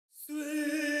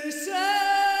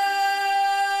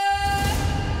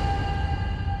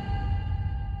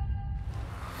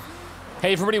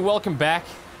Hey everybody, welcome back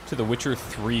to The Witcher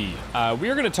 3. We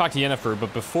are going to talk to Yennefer,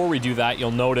 but before we do that,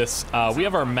 you'll notice we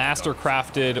have our master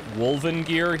crafted Wolven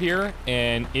gear here,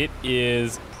 and it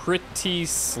is pretty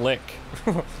slick,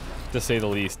 to say the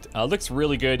least. Looks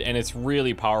really good, and it's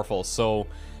really powerful. So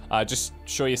just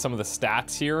show you some of the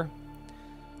stats here.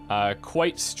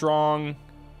 Quite strong,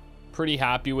 pretty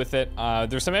happy with it.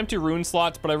 There's some empty rune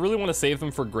slots, but I really want to save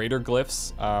them for greater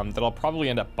glyphs that I'll probably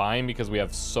end up buying because we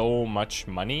have so much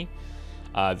money.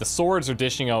 The swords are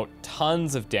dishing out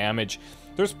tons of damage.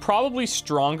 There's probably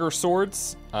stronger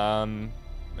swords, and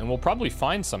we'll probably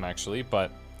find some actually,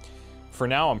 but for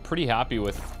now I'm pretty happy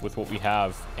with what we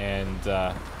have, and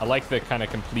I like the kind of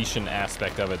completion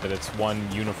aspect of it, that it's one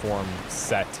uniform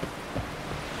set.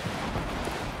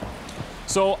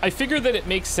 So I figured that it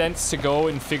makes sense to go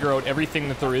and figure out everything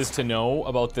that there is to know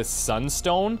about this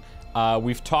Sunstone.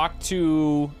 We've talked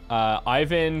to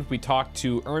Ivan, we talked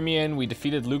to Ermion, we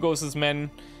defeated Lugos's men,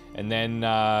 and then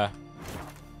now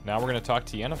we're gonna talk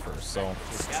to Yennefer. So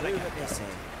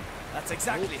that's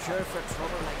exactly for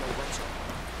trouble like a witch.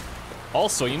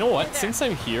 Also, you know what? Since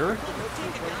I'm here,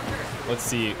 let's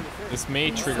see. This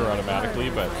may trigger automatically,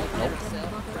 but nope.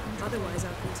 Otherwise,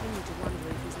 I'll continue to wonder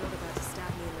if he's not about to stab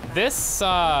me in the back. This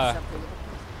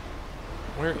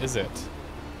where is it?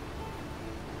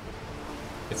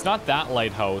 It's not that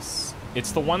lighthouse.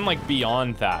 It's the one like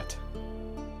beyond that.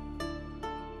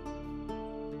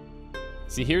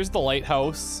 See, here's the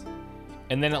lighthouse.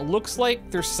 And then it looks like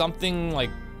there's something like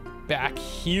back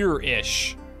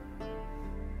here-ish.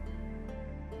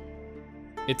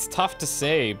 It's tough to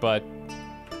say, but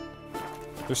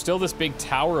there's still this big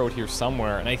tower out here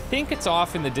somewhere. And I think it's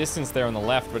off in the distance there on the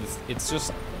left, but it's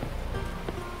just,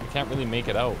 I can't really make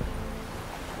it out.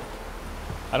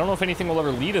 I don't know if anything will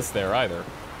ever lead us there either.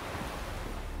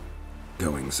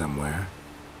 Going somewhere?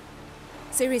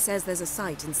 Ciri says there's a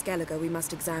site in Skellige we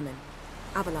must examine.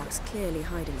 Avalok's clearly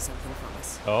hiding something from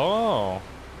us. Oh.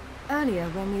 Earlier,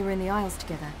 when we were in the Isles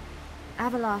together,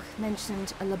 Avalok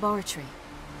mentioned a laboratory.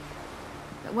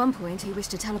 At one point, he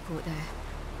wished to teleport there,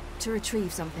 to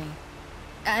retrieve something.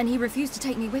 And he refused to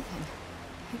take me with him.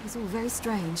 It was all very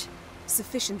strange.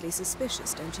 Sufficiently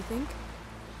suspicious, don't you think?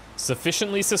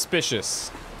 Sufficiently suspicious.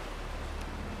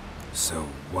 So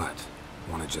what?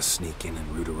 Want to just sneak in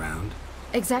and root around?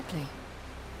 Exactly.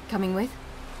 Coming with?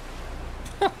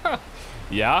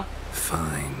 Yeah?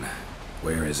 Fine.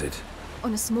 Where is it?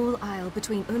 On a small isle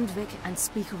between Undvik and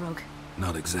ChristopherOdd.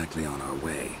 Not exactly on our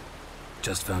way.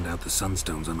 Just found out the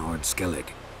Sunstone's on Ord Skellig.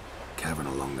 Cavern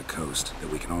along the coast that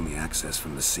we can only access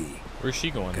from the sea. Where's she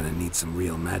going? Gonna need some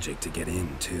real magic to get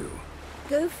in, too.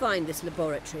 Go find this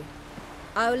laboratory.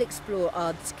 I'll explore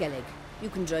Ord Skellig. You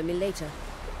can join me later.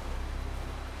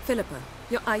 Philippa,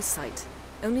 your eyesight.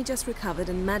 Only just recovered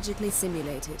and magically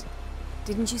simulated.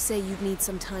 Didn't you say you'd need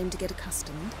some time to get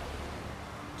accustomed?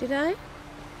 Did I? I'd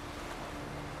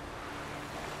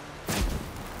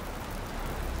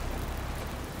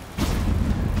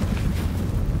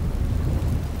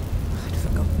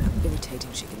forgotten how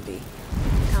irritating she can be.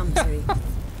 Come, Ciri.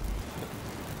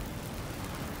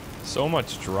 So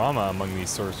much drama among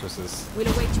these sorceresses. We'll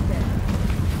await you there.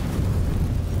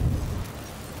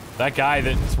 That guy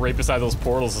that's right beside those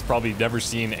portals has probably never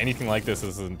seen anything like this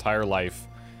his entire life.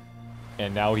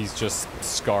 And now he's just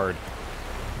scarred.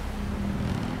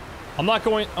 I'm not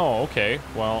going... Oh, okay.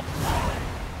 Well...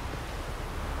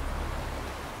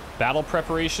 Battle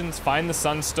preparations. Find the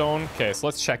Sunstone. Okay, so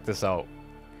let's check this out.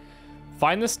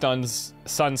 Find the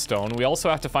Sunstone. We also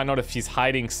have to find out if he's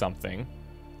hiding something.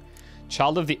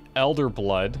 Child of the Elder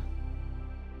Blood.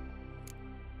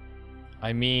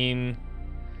 I mean...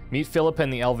 Meet Philip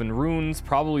and the Elven Runes.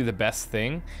 Probably the best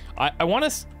thing. I want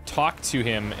to talk to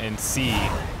him and see...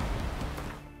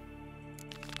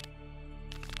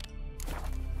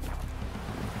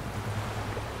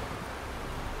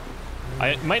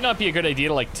 It might not be a good idea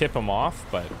to like tip him off,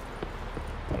 but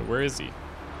where is he?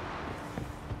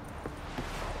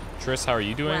 Triss, how are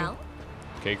you doing? Well.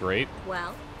 Okay, great.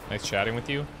 Well. Nice chatting with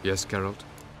you. Yes, Geralt.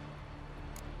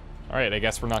 All right, I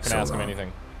guess we're not going to ask him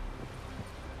anything.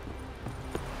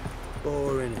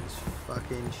 Boring as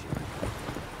fucking shit.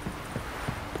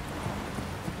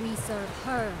 We serve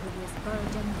her who is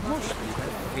burdened by the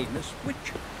Famous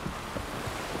witch.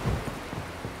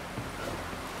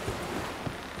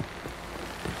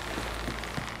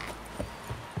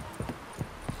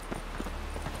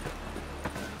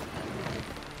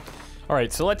 All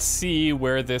right, so let's see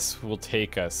where this will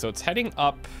take us. So it's heading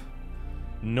up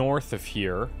north of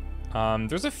here.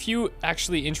 There's a few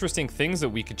actually interesting things that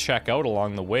we could check out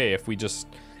along the way if we just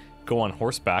go on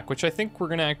horseback, which I think we're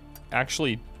gonna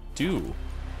actually do.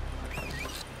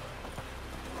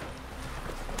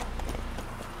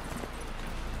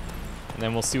 and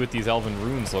then we'll see what these elven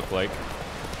runes look like.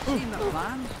 Seen the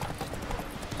plan?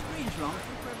 Range long.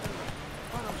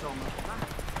 Bottom's almost flat.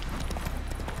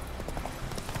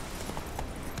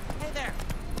 Hey there.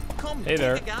 Come, Hey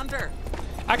there. take a gander.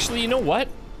 Actually, you know what?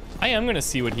 I am gonna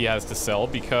see what he has to sell,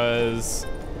 because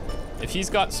if he's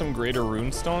got some greater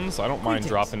rune stones, I don't mind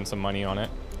dropping some money on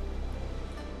it.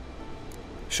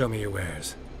 Show me your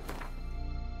wares.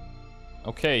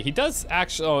 Okay, he does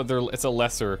actually. Oh, it's a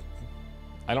lesser.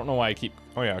 I don't know why I keep.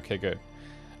 Oh yeah, okay, good.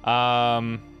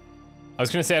 I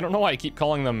was gonna say I don't know why I keep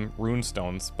calling them rune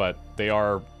stones, but they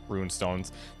are rune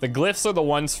stones. The glyphs are the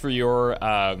ones for your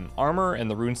armor,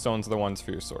 and the rune stones are the ones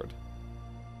for your sword.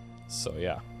 So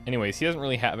yeah. Anyways, he doesn't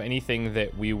really have anything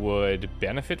that we would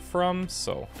benefit from,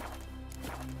 so.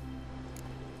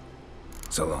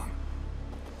 So long.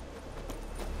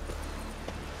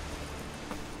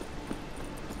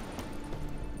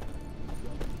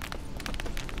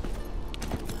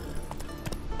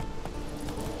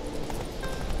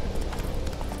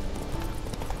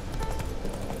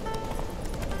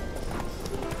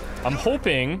 I'm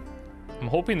hoping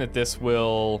that this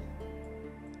will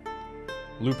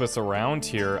loop us around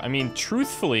here. I mean,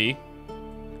 truthfully,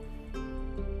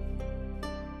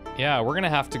 yeah, we're gonna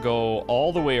have to go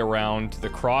all the way around the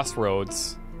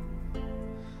crossroads.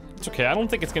 It's okay, I don't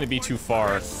think it's gonna be too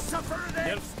far.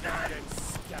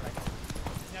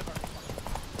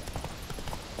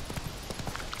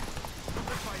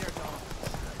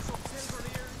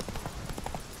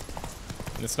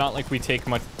 It's not like we take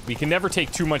much. We can never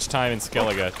take too much time in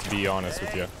Skellige, to be honest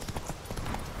with you.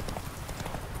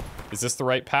 Is this the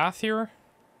right path here?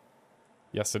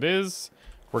 Yes, it is.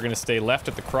 We're gonna stay left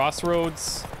at the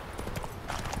crossroads.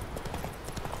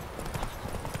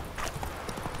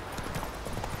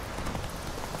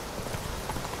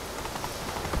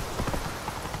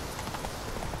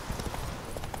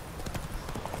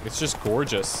 It's just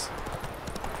gorgeous.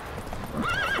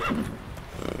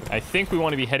 I think we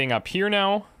want to be heading up here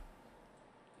now.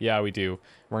 Yeah, we do.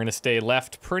 We're going to stay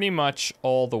left pretty much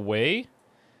all the way.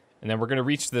 And then we're going to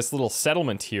reach this little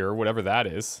settlement here, whatever that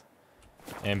is.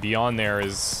 And beyond there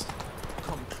is...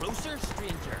 Come closer,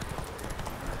 stranger.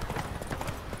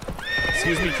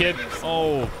 Excuse me, kid.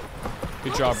 Oh,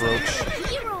 good job, Roach.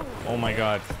 Oh my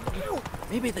god.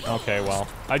 Maybe the Okay, well,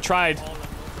 I tried.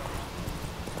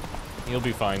 He'll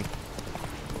be fine.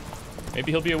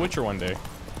 Maybe he'll be a Witcher one day.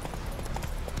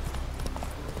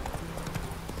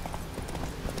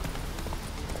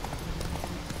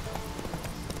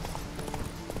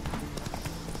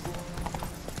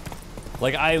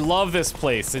 Like, I love this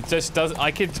place. It just does.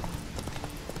 The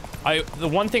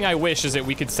one thing I wish is that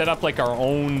we could set up like our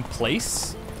own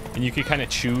place, and you could kind of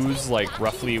choose like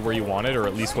roughly where you want it, or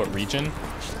at least what region,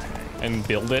 and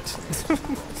build it.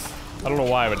 I don't know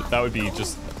why, but that would be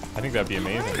just. I think that'd be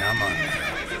amazing. Come on.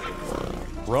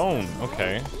 Rhone,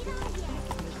 okay.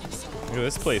 Look at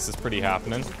this place is pretty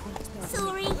happening.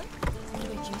 Sorry.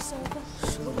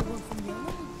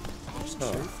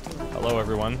 Hello,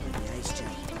 everyone.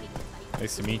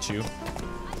 Nice to meet you.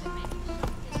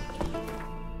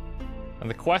 And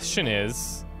the question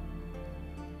is...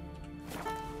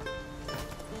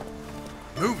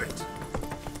 Move it.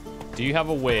 Do you have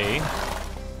a way...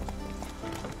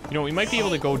 You know, we might be able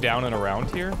to go down and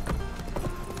around here.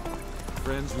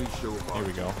 Friends we show Here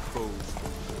we go.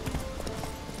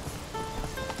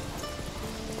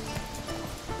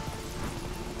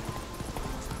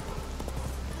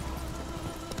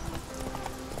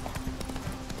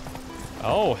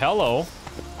 Oh, hello.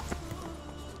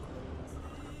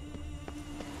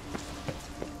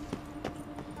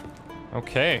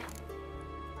 Okay.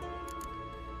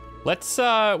 Let's,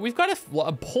 we've got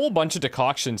a whole bunch of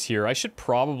decoctions here. I should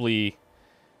probably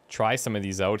try some of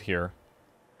these out here.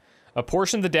 A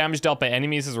portion of the damage dealt by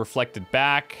enemies is reflected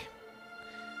back.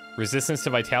 Resistance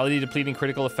to vitality depleting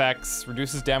critical effects.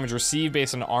 Reduces damage received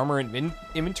based on armor and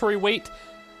inventory weight.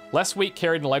 Less weight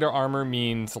carried in lighter armor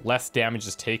means less damage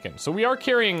is taken. So we are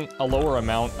carrying a lower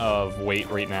amount of weight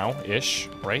right now-ish,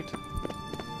 right?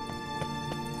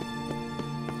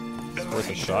 It's worth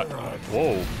a shot.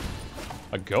 Whoa.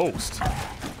 A ghost.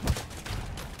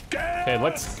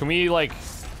 Okay, can we, like...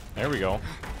 There we go.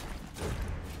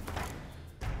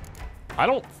 I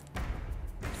don't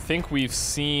think we've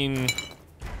seen...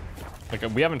 Like,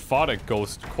 we haven't fought a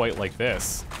ghost quite like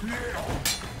this.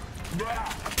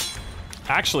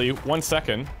 Actually, one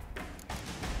second.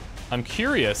 I'm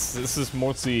curious. This is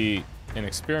mostly an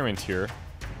experiment here.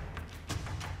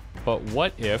 But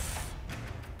what if...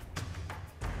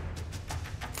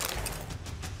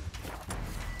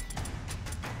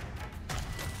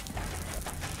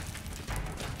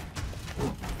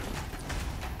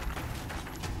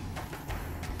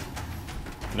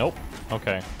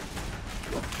 Okay.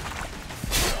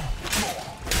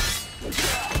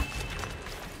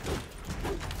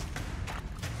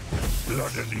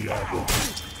 Blood in the apple.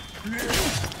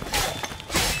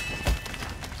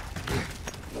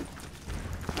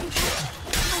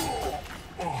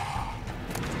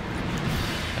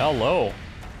 Hello.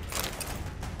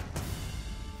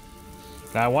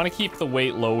 Now I want to keep the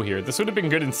weight low here. This would have been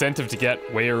good incentive to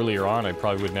get way earlier on. I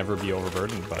probably would never be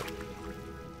overburdened, but...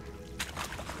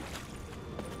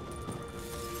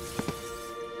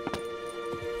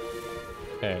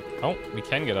 Okay. Oh, we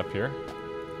can get up here.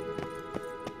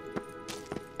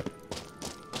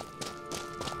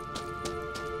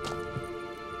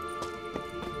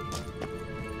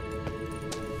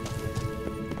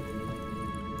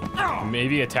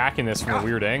 Maybe attacking this from a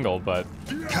weird angle, but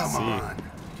let's see.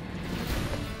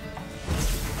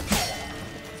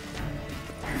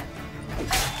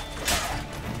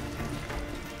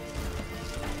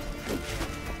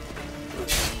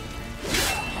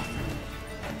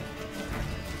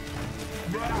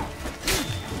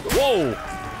 Whoa!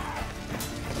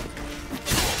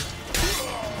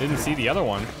 Didn't see the other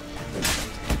one.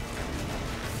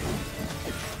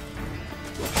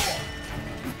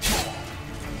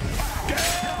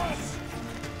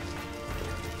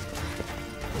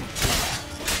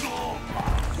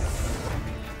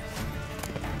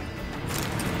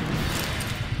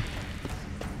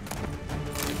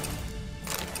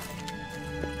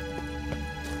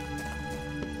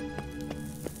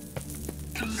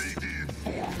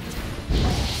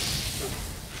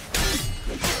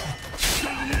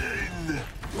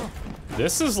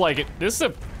 This is like, this is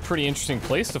a pretty interesting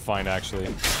place to find,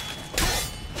 actually.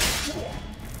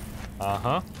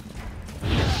 Uh-huh.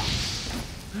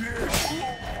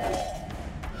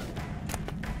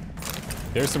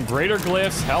 There's some greater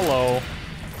glyphs. Hello.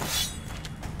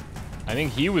 I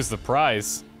think he was the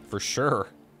prize, for sure.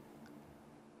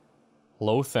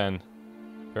 Lothen.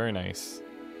 Very nice.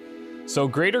 So,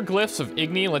 greater glyphs of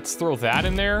Igni, let's throw that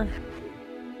in there.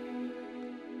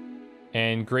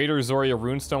 And Greater Zoria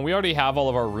Runestone. We already have all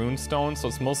of our runestones, so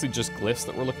it's mostly just glyphs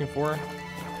that we're looking for.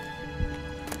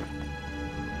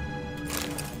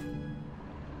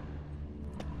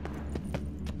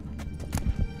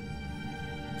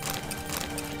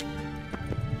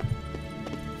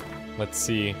 Let's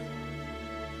see.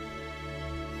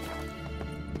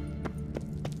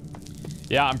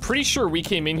 Yeah, I'm pretty sure we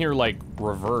came in here like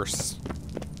reverse.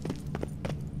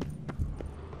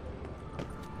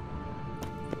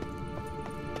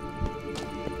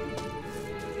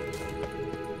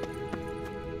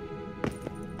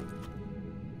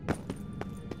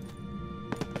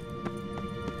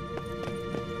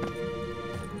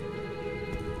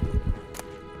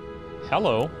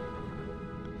 Hello.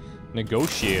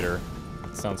 Negotiator.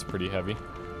 Sounds pretty heavy.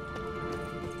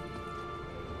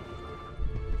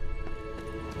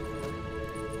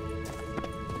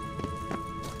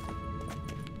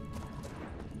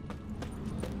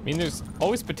 I mean, there's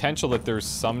always potential that there's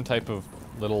some type of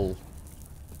little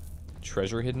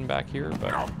treasure hidden back here,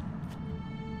 but...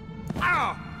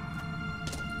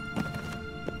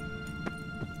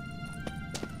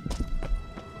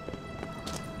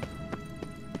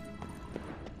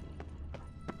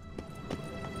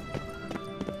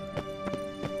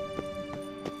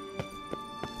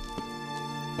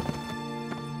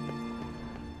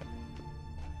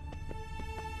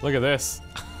 Look at this.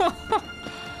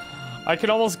 I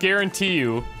can almost guarantee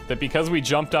you that because we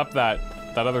jumped up that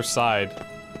other side.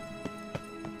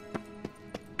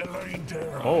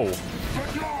 Oh.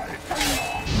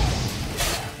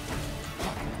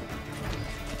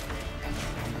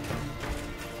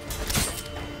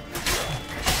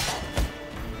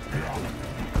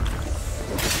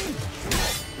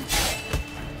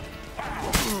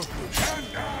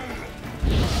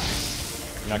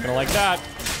 Not gonna like that.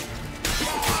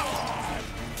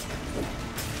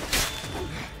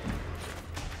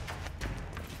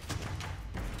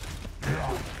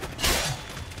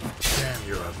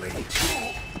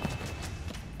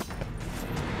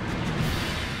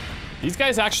 These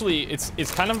guys actually,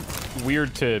 it's kind of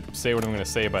weird to say what I'm gonna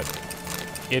say, but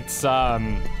it's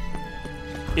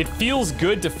it feels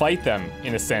good to fight them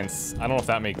in a sense. I don't know if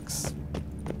that makes,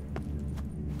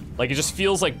 like, it just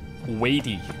feels like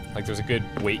weighty, like there's a good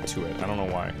weight to it. I don't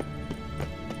know why.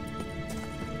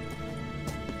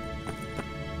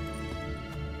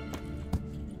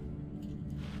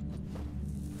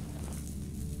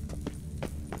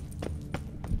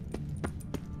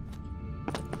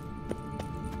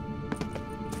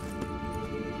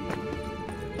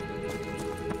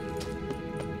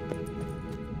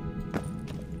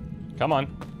 Come on.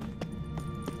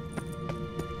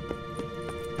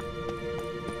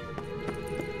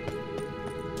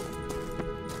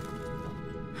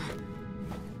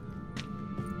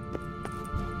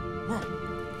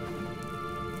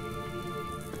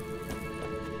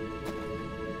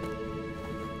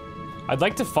 I'd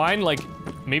like to find, like,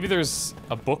 maybe there's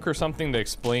a book or something that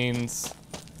explains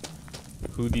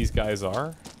who these guys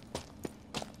are.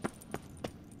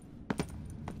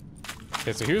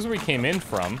 Okay, so here's where we came in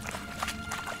from.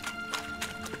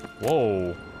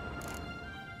 Whoa.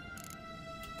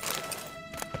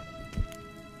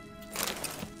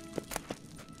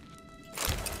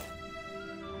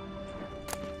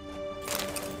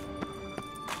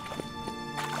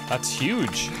 That's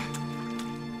huge.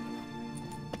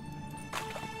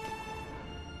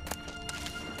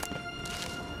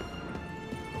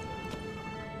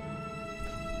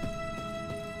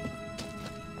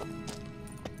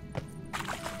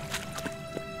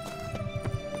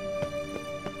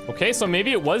 Okay, so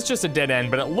maybe it was just a dead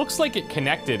end, but it looks like it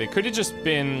connected. It could have just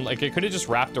been, like, it could have just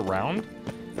wrapped around.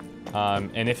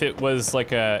 And if it was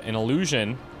like an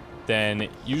illusion, then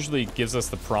it usually gives us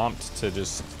the prompt to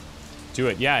just do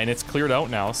it. Yeah, and it's cleared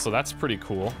out now, so that's pretty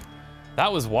cool.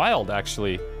 That was wild,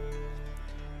 actually.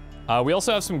 We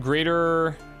also have some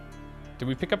greater... Did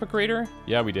we pick up a greater?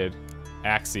 Yeah, we did.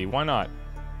 Axie, why not?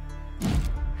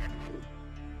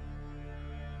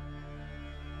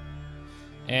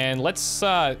 And let's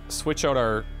switch out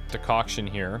our decoction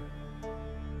here.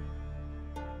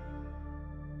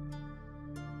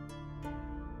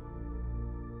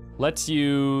 Let's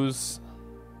use...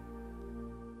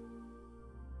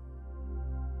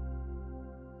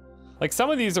 Like, some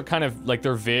of these are kind of, like,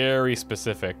 they're very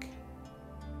specific.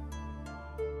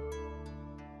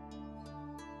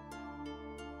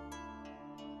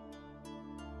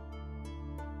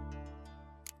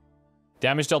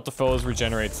 Damage dealt to foes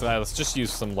regenerates. Let's just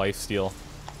use some lifesteal.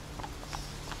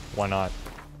 Why not?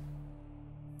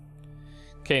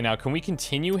 Okay, now can we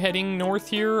continue heading north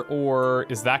here, or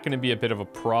is that going to be a bit of a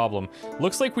problem?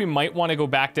 Looks like we might want to go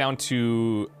back down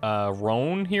to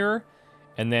Rhone here,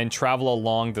 and then travel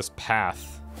along this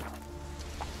path.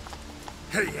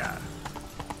 Hey, yeah.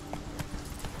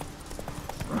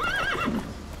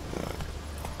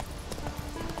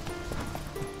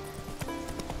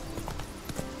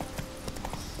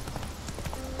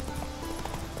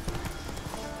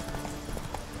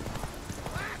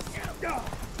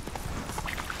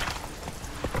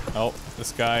 Oh,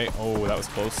 this guy. Oh, that was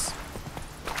close.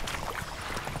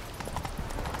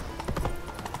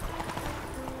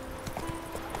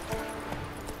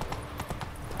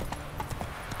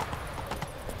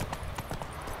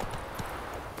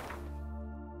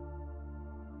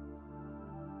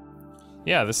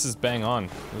 Yeah, this is bang on.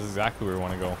 This is exactly where we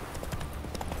want to go.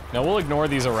 Now we'll ignore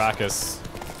these Arrakis.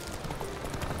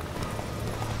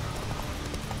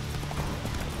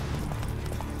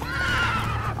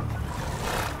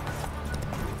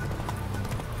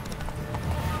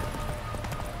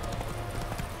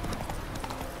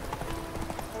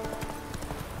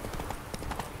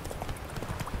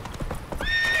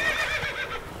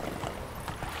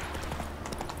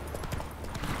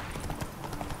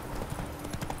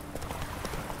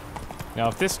 Now,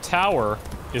 if this tower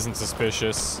isn't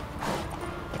suspicious,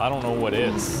 I don't know what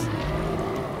is.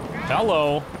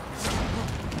 Hello.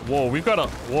 Whoa, we've got a...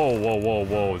 Whoa, whoa, whoa,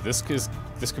 whoa. This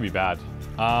could be bad.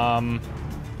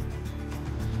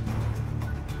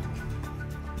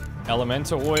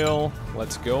 Elemental oil.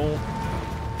 Let's go.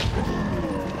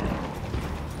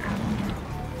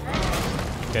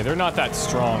 Okay, they're not that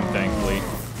strong, thankfully.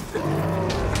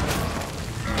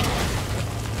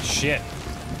 Shit.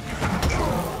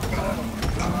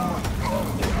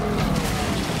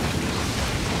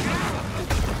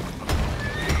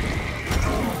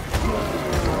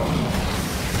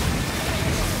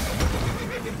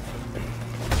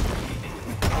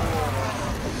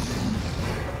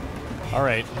 All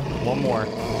right, one more.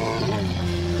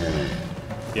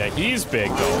 Yeah, he's big,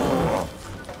 though.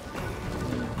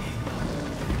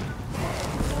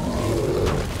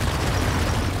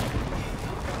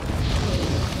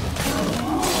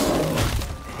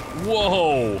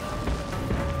 Whoa!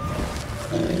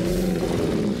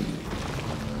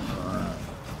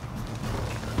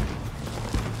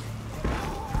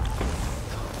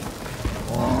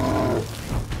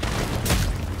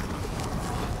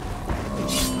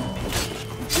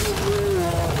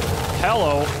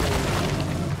 Hello.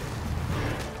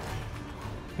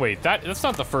 Wait, that's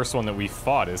not the first one that we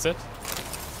fought, is it?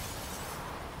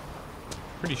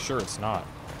 Pretty sure it's not.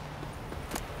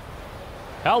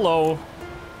 Hello.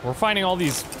 We're finding all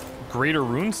these greater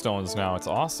rune stones now. It's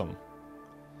awesome.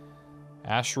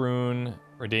 Ash rune,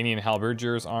 Redanian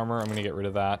halbergier's armor. I'm gonna get rid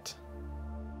of that.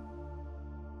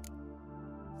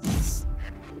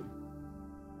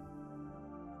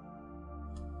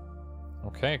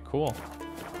 Okay, cool.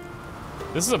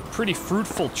 This is a pretty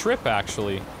fruitful trip,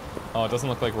 actually. Oh, it doesn't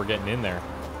look like we're getting in there.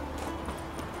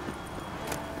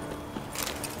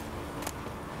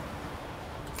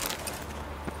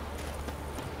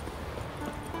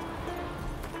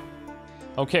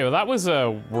 Okay, well that was a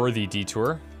worthy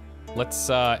detour. Let's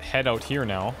head out here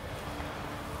now.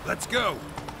 Let's go.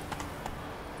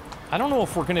 I don't know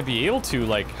if we're gonna be able to,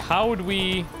 like, how would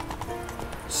we...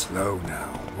 Slow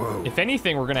now, whoa. If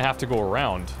anything, we're gonna have to go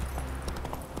around.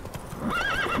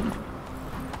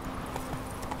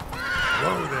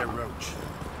 Whoa there, Roach.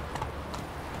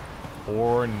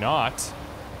 Or not.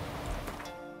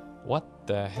 What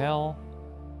the hell?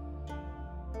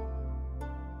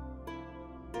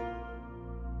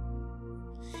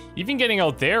 Even getting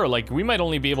out there, like, we might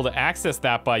only be able to access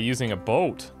that by using a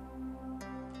boat.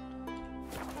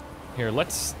 Here,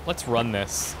 let's run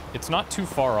this. It's not too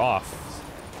far off.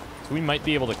 So we might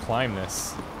be able to climb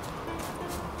this.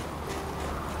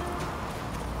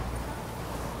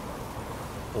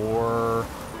 Or...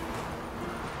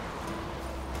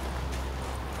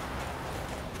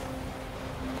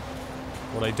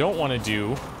 what I don't want to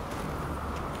do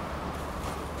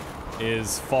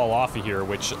is fall off of here,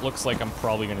 which it looks like I'm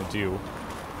probably going to do.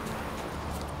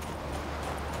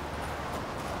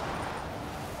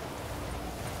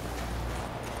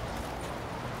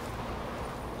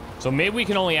 So maybe we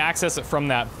can only access it from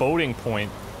that boating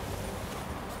point.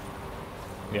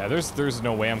 Yeah, there's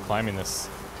no way I'm climbing this.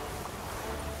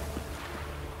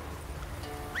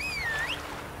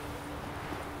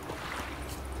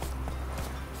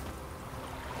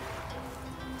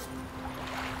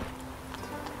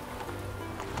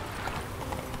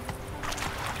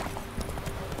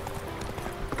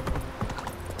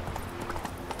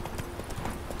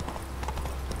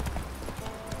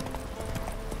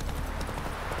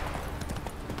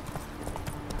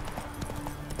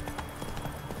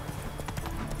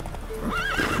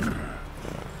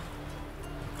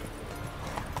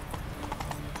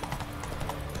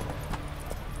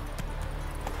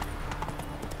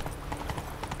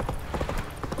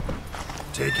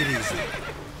 Take it easy.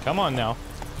 Come on now.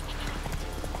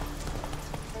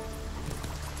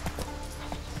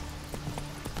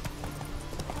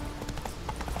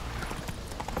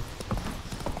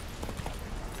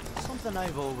 Something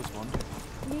I've always wondered.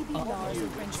 Maybe Lars will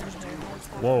bring some here.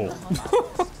 Whoa.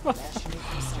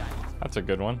 That's a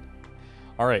good one.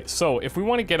 All right, so if we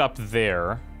want to get up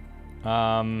there,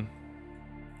 wow,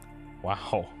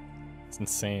 it's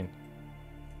insane.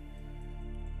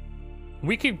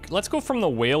 We could, let's go from the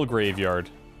whale graveyard.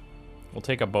 We'll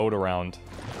take a boat around.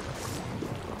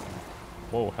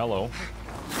 Whoa, hello.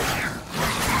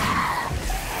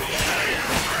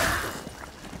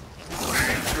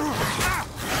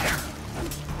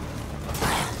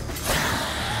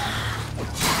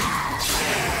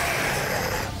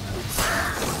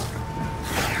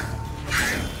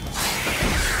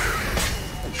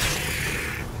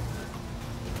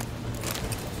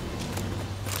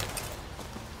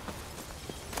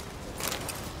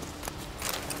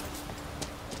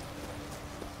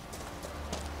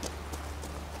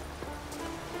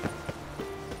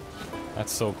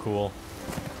 That's so cool.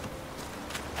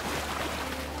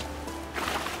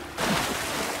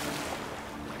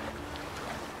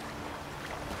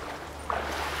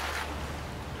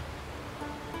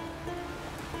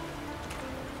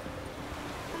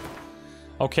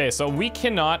 Okay, so we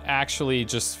cannot actually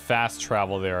just fast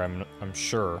travel there, I'm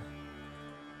sure.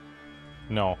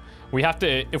 No. We have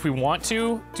to, if we want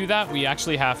to do that, we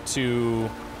actually have to...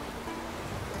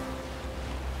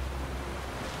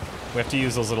 we have to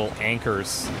use those little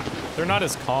anchors. They're not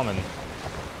as common.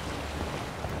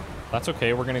 That's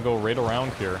okay, we're gonna go right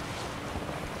around here.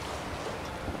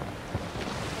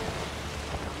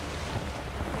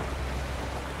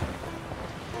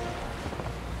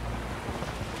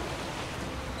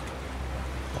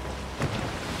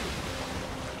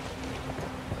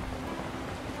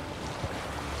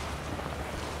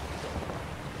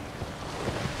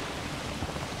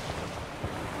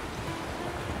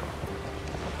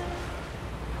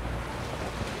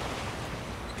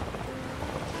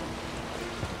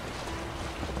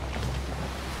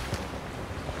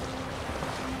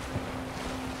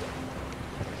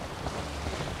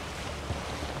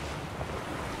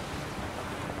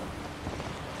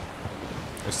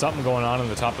 There's something going on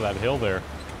the top of that hill there.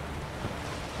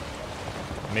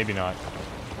 Maybe not.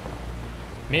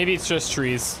 Maybe it's just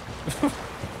trees.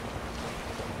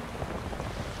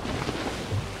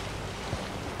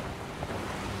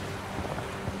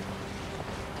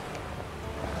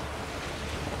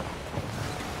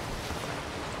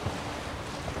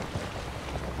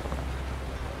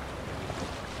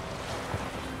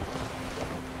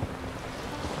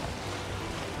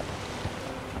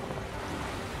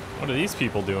 What are these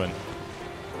people doing?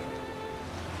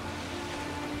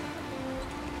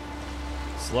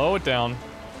 Slow it down.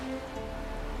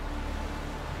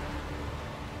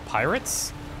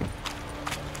 Pirates?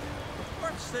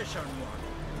 What's this on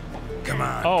one? Come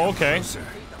on. Oh, come okay. closer.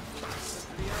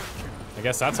 I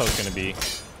guess that's how it's gonna be.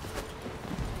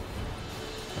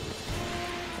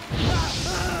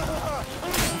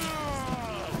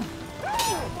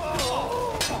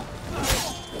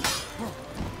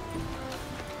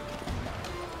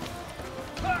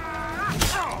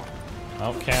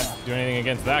 Oh, can't do anything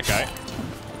against that guy.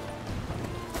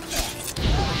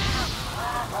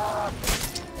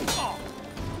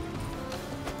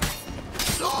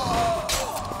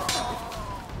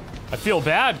 I feel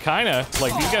bad, kinda.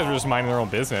 Like, these guys are just minding their own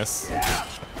business.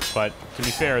 But, to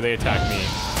be fair, they attacked me.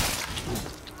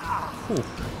 Whew.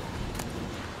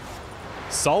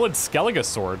 Solid Skellige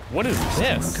sword. What is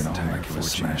this? Can attack like it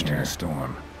was smashed in a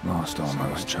storm. Lost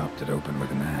almost, chopped it open with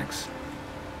an axe.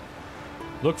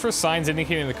 Look for signs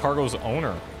indicating the cargo's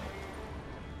owner.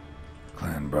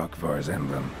 Clan Brockvar's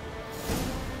emblem.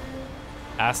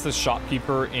 Ask the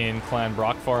shopkeeper in Clan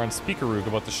Brockvar on Speakerroog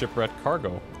about the shipwrecked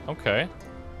cargo. Okay.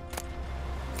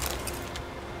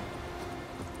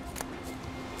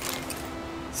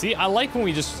 See, I like when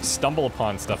we just stumble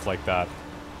upon stuff like that.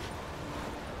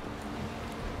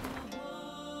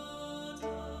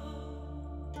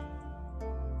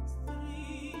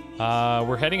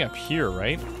 We're heading up here,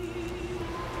 right?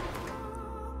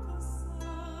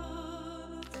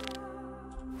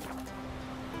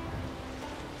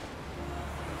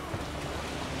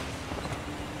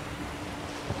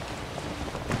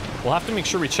 We'll have to make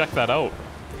sure we check that out.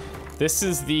 This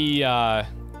is the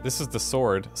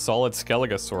sword, solid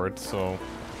Skellige sword, so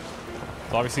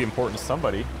it's obviously important to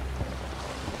somebody.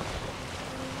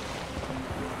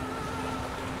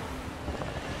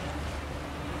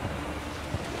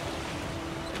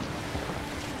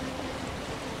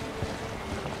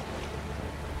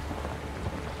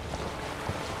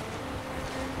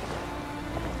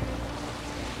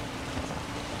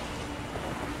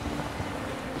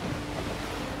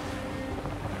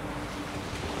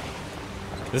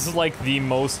 This is like the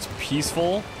most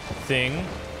peaceful thing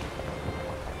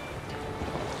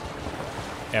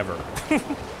ever. I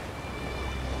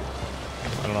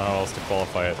don't know how else to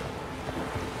qualify it.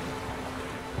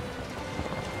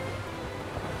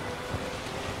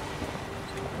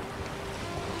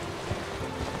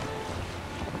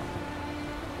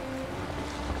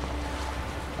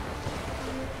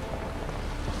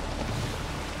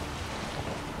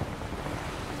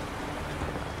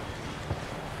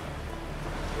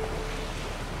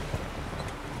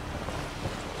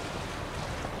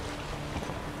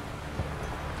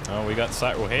 Oh, we got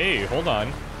side. Oh, hey, hold on.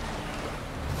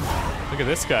 Look at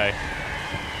this guy.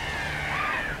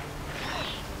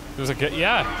 There's a guy.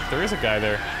 Yeah, there is a guy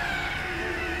there.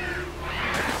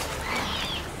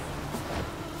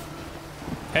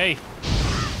 Hey.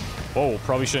 Whoa,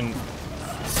 probably shouldn't.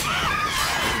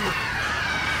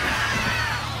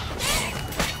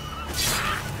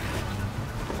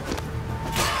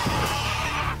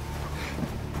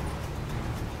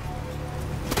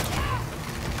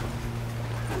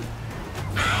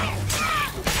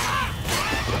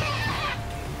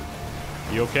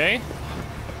 You okay?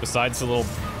 Besides the little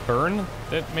burn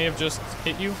that may have just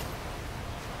hit you?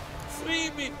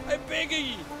 Free me, I beg of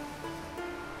ye.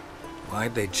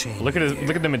 Why'd they change? Look at his,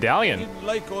 look at the I medallion. didn't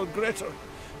like old Grettir.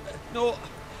 No,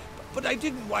 but I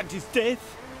didn't want his death.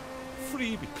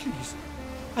 Free me, please.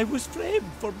 I was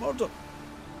framed for murder.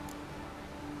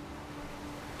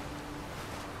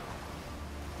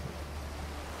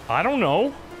 I don't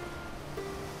know.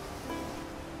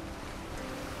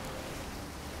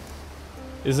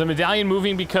 Is the medallion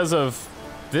moving because of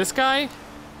this guy?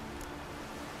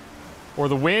 Or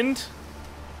the wind?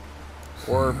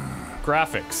 Or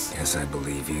graphics? Yes, I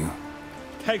believe you.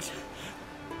 Thanks.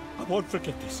 I won't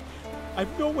forget this.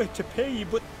 I've no way to pay you,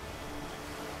 but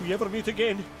if we ever meet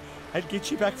again, I'll get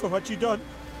you back for what you done.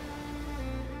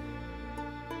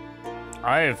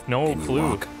 I have no Can you clue.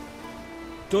 walk?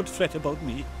 Don't fret about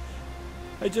me.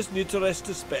 I just need to rest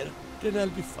a spell, then I'll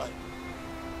be fine.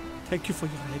 Thank you for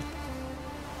your help.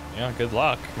 Yeah, good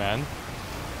luck, man.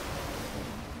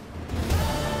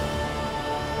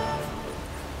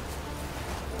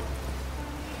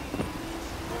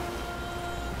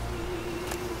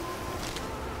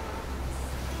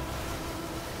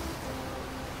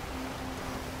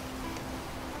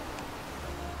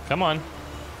 Come on.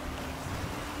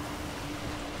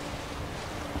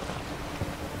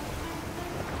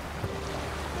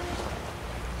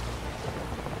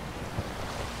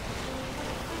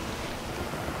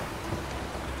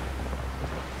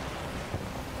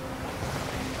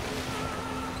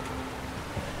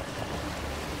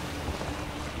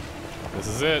 This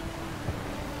is it.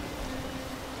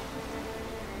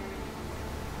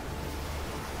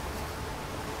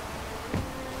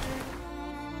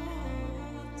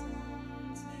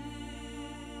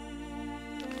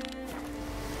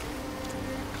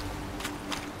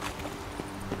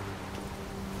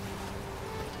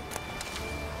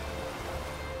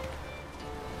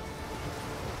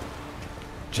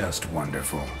 Just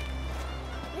wonderful.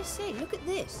 I say, look at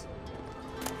this.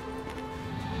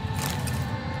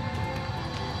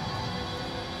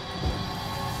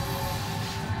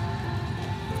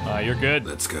 You're good.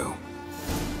 Let's go.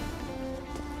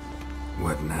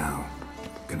 What now?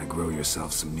 Gonna grow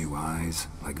yourself some new eyes,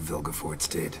 like Vilgefortz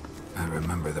did? I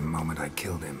remember the moment I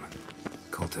killed him.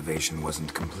 Cultivation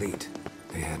wasn't complete.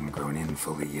 They hadn't grown in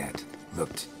fully yet.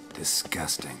 Looked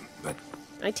disgusting, but...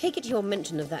 I take it your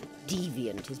mention of that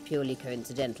deviant is purely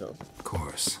coincidental. Of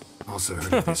course. Also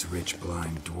heard of this rich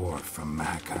blind dwarf from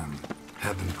Mahakam.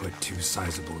 Had them put 2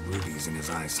 sizable rubies in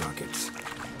his eye sockets.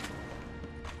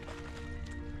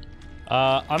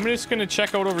 I'm just gonna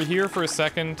check out over here for a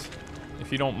second,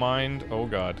 if you don't mind. Oh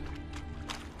god.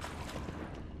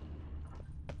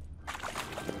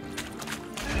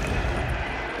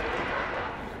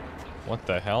 What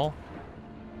the hell?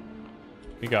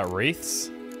 We got wraiths?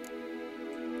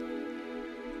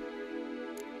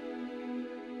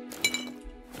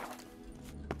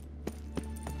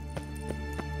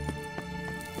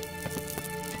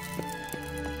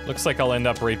 Looks like I'll end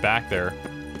up right back there.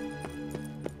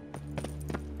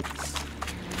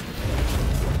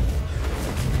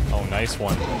 Oh, nice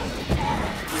one.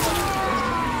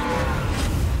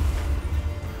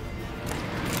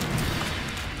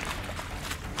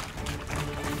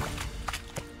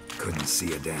 Couldn't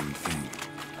see a damn thing.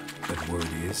 But word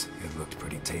is, it looked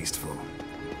pretty tasteful.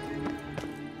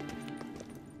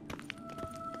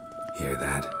 Hear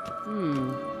that?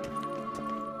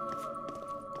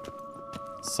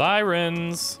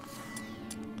 Sirens!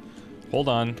 Hold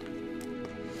on.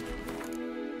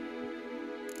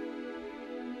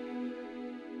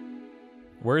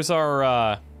 Where's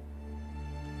our,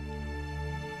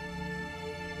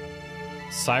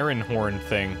 siren horn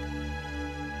thing?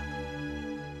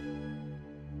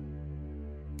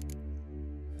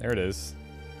 There it is.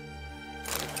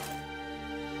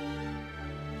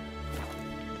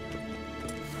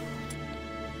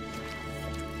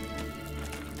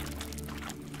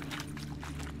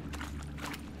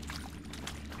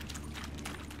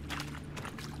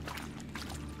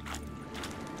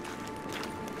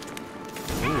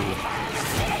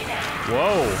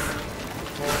 Whoa.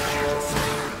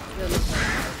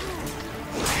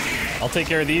 I'll take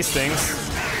care of these things.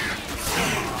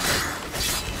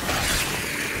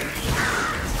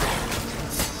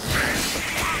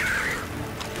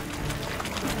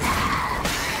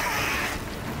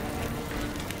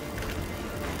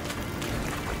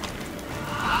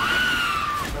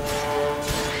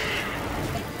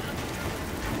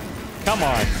 Come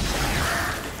on.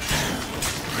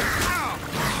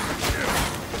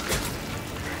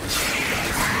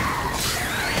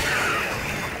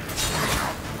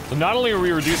 So not only are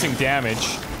we reducing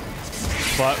damage,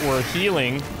 but we're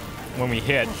healing when we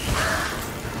hit.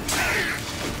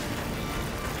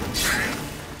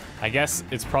 I guess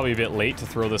it's probably a bit late to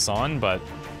throw this on, but...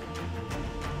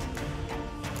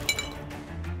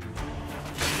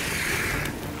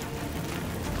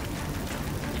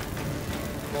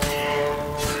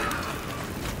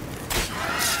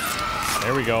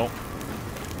 There we go.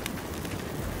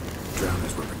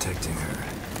 Drowners were protecting her.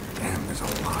 Damn, there's a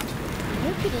lot.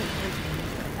 Hope you don't handle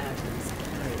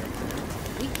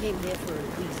arrogance. We came here for a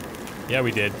reason. Yeah,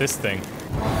 we did. This thing.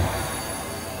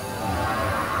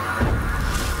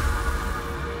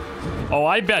 Oh,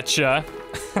 I betcha.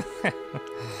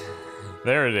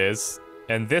 There it is.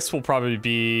 And this will probably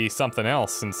be something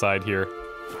else inside here.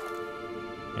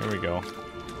 Here we go.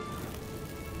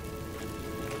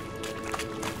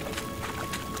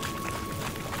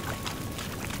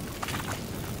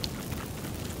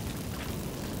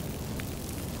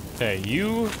 Okay,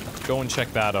 you go and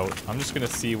check that out. I'm just gonna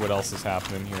see what else is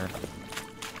happening here.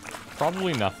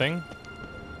 Probably nothing.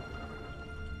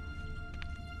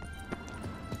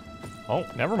 Oh,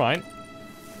 never mind.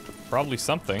 Probably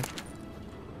something.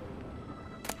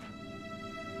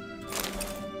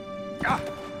 Ah!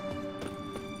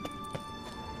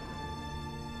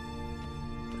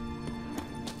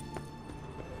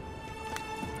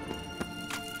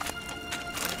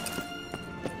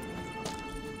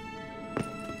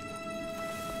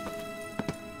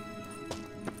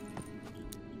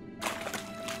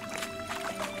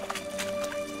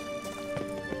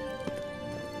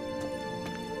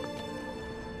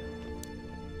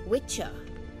 Witcher.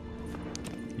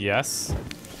 Yes.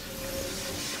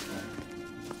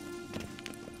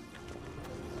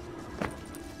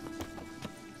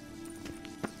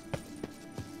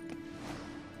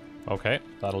 Okay,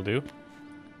 that'll do.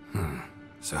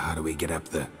 So how do we get up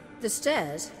the... The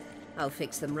stairs? I'll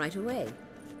fix them right away.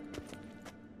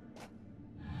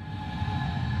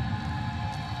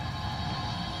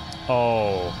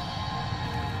 Oh.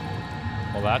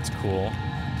 Well, that's cool.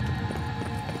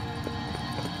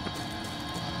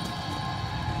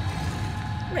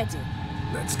 Ready.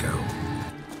 Let's go.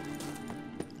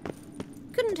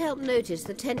 Couldn't help notice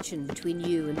the tension between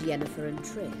you and Yennefer and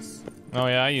Triss. Oh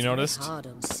yeah, you It's noticed? really hard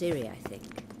on Ciri, I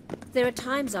think. There are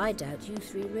times I doubt you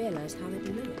three realize how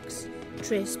it looks.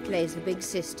 Triss plays the big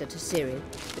sister to Ciri,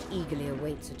 but eagerly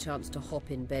awaits a chance to hop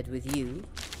in bed with you.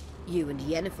 You and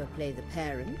Yennefer play the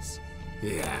parents.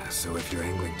 Yeah, so if you're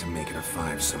angling to make it a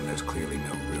five-some, there's clearly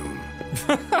no room.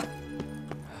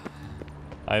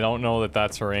 I don't know that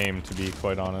that's her aim, to be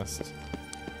quite honest.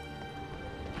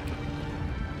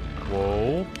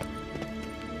 Whoa.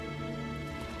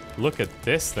 Look at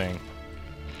this thing.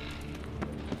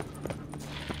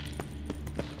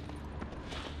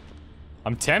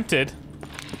 I'm tempted.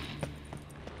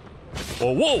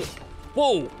 Whoa, whoa!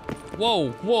 Whoa!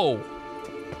 Whoa, whoa!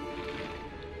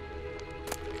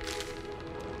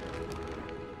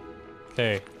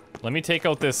 Okay, let me take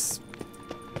out this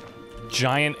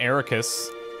giant Ericus.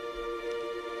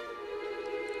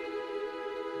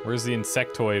 Where's the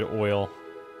insectoid oil?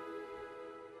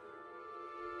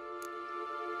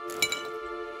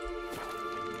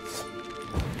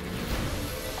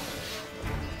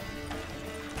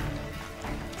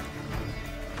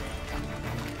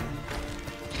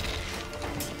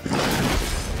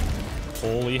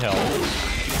 Holy hell.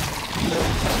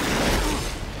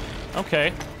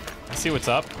 Okay, I see what's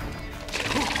up.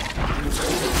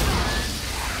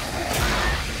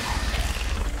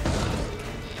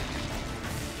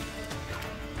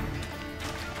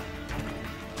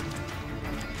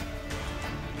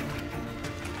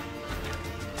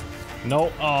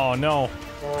 No, oh no.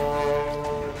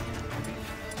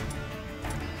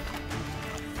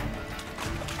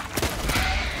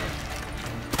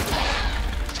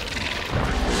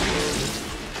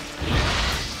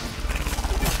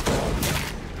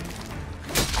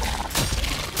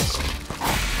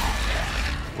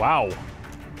 Wow.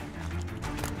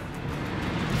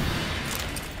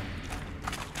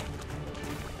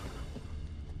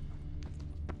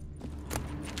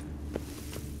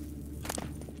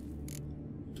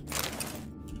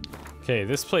 Okay,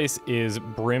 this place is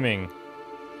brimming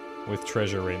with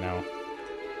treasure right now.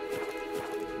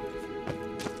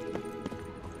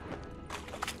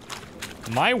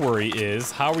 My worry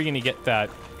is, how are we gonna get that?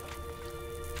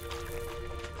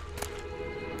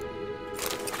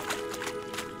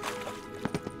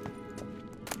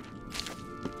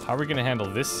 How are we gonna handle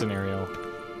this scenario?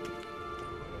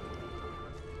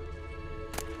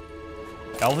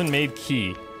 Elven made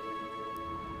key.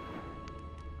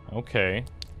 Okay.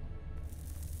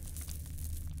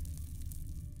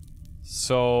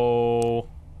 So...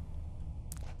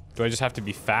 do I just have to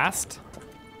be fast?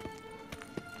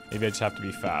 Maybe I just have to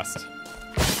be fast.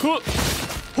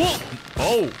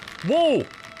 Oh! Whoa!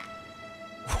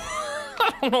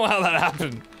 I don't know how that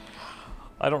happened.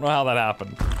 I don't know how that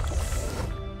happened.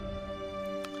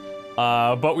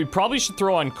 But we probably should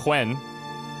throw on Quen.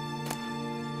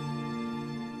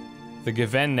 The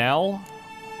Gavennel.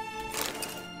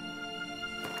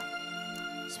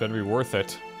 This better be worth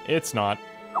it. It's not.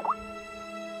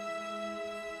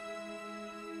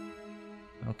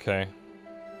 Okay.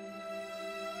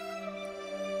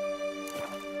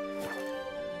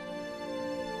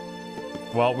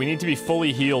 Well, we need to be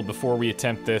fully healed before we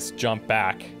attempt this jump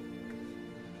back.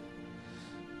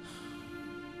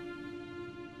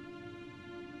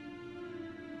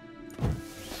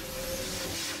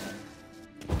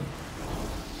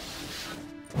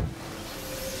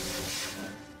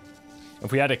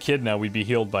 If we had a kid now, we'd be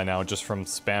healed by now just from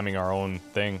spamming our own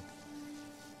thing.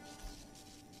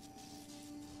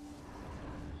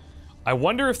 I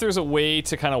wonder if there's a way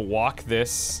to kind of walk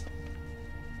this.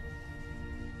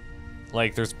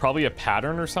 Like, there's probably a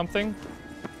pattern or something.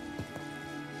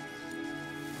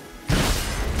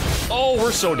 Oh,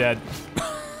 we're so dead.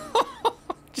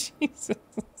 Jesus.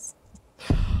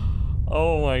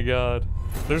 Oh my god.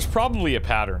 There's probably a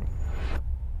pattern.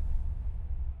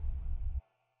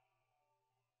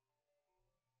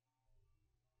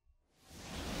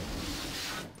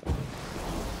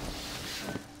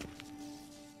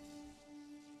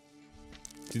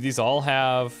 Do these all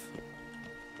have...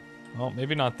 well,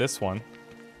 maybe not this one.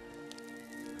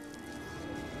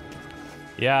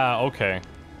 Yeah, okay.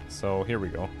 So, here we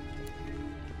go.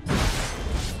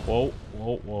 Whoa,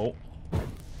 whoa, whoa.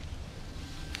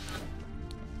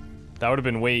 That would have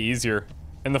been way easier.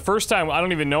 And the first time, I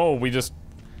don't even know, we just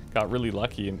got really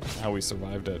lucky in how we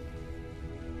survived it.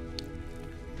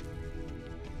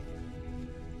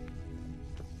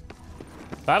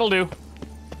 That'll do.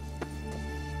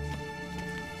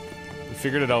 We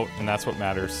figured it out, and that's what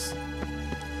matters.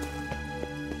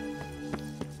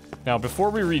 Now,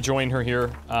 before we rejoin her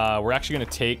here, we're actually going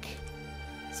to take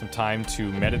some time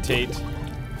to meditate.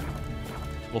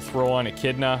 We'll throw on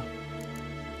Echidna.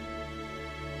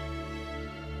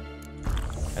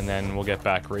 And then we'll get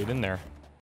back right in there.